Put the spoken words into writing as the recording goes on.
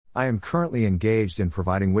I am currently engaged in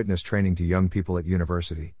providing witness training to young people at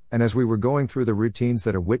university, and as we were going through the routines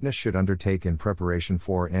that a witness should undertake in preparation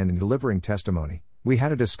for and in delivering testimony, we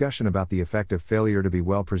had a discussion about the effect of failure to be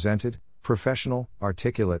well presented, professional,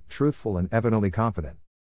 articulate, truthful, and evidently competent.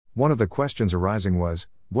 One of the questions arising was,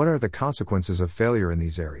 what are the consequences of failure in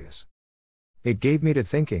these areas? It gave me to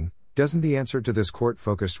thinking, doesn't the answer to this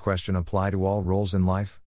court-focused question apply to all roles in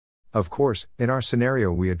life? Of course, in our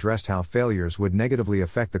scenario we addressed how failures would negatively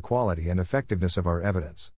affect the quality and effectiveness of our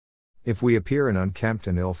evidence. If we appear in unkempt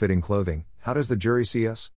and ill-fitting clothing, how does the jury see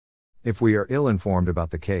us? If we are ill-informed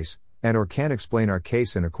about the case, and or can't explain our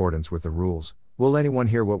case in accordance with the rules, will anyone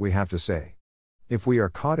hear what we have to say? If we are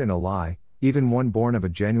caught in a lie, even one born of a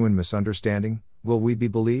genuine misunderstanding, will we be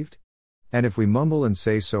believed? And if we mumble and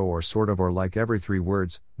say so or sort of or like every 3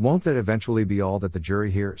 words, won't that eventually be all that the jury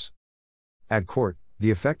hears? At court, the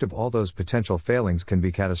effect of all those potential failings can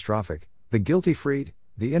be catastrophic, the guilty freed,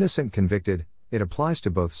 the innocent convicted, it applies to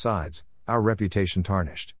both sides, our reputation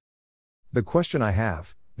tarnished. The question I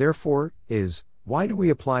have, therefore, is, why do we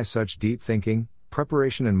apply such deep thinking,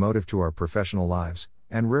 preparation and motive to our professional lives,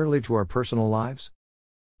 and rarely to our personal lives?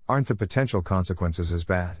 Aren't the potential consequences as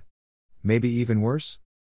bad? Maybe even worse?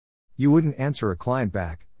 You wouldn't answer a client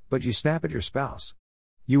back, but you snap at your spouse.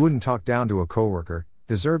 You wouldn't talk down to a coworker,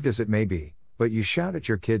 deserved as it may be, but you shout at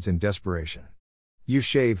your kids in desperation. You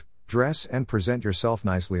shave, dress and present yourself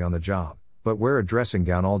nicely on the job, but wear a dressing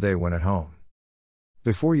gown all day when at home.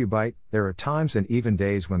 Before you bite, there are times and even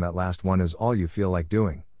days when that last one is all you feel like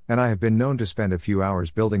doing, and I have been known to spend a few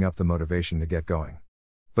hours building up the motivation to get going.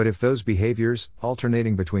 But if those behaviors,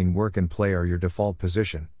 alternating between work and play, are your default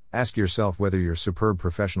position, ask yourself whether your superb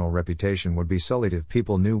professional reputation would be sullied if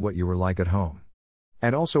people knew what you were like at home.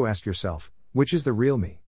 And also ask yourself, which is the real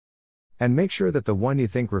me? And make sure that the one you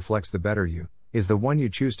think reflects the better you, is the one you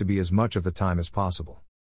choose to be as much of the time as possible.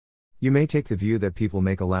 You may take the view that people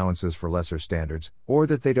make allowances for lesser standards, or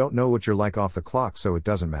that they don't know what you're like off the clock so it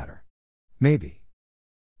doesn't matter. Maybe.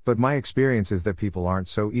 But my experience is that people aren't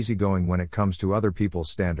so easygoing when it comes to other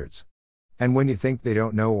people's standards. And when you think they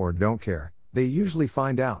don't know or don't care, they usually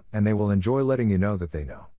find out, and they will enjoy letting you know that they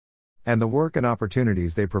know. And the work and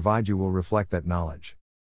opportunities they provide you will reflect that knowledge.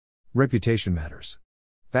 Reputation matters.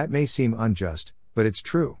 That may seem unjust, but it's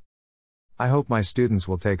true. I hope my students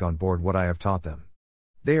will take on board what I have taught them.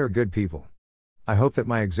 They are good people. I hope that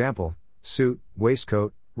my example, suit,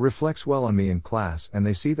 waistcoat, reflects well on me in class and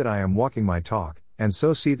they see that I am walking my talk, and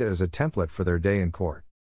so see that as a template for their day in court.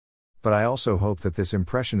 But I also hope that this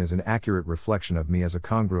impression is an accurate reflection of me as a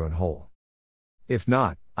congruent whole. If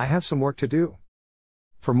not, I have some work to do.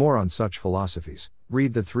 For more on such philosophies,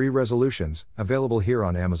 read The 3 Resolutions, available here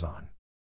on Amazon.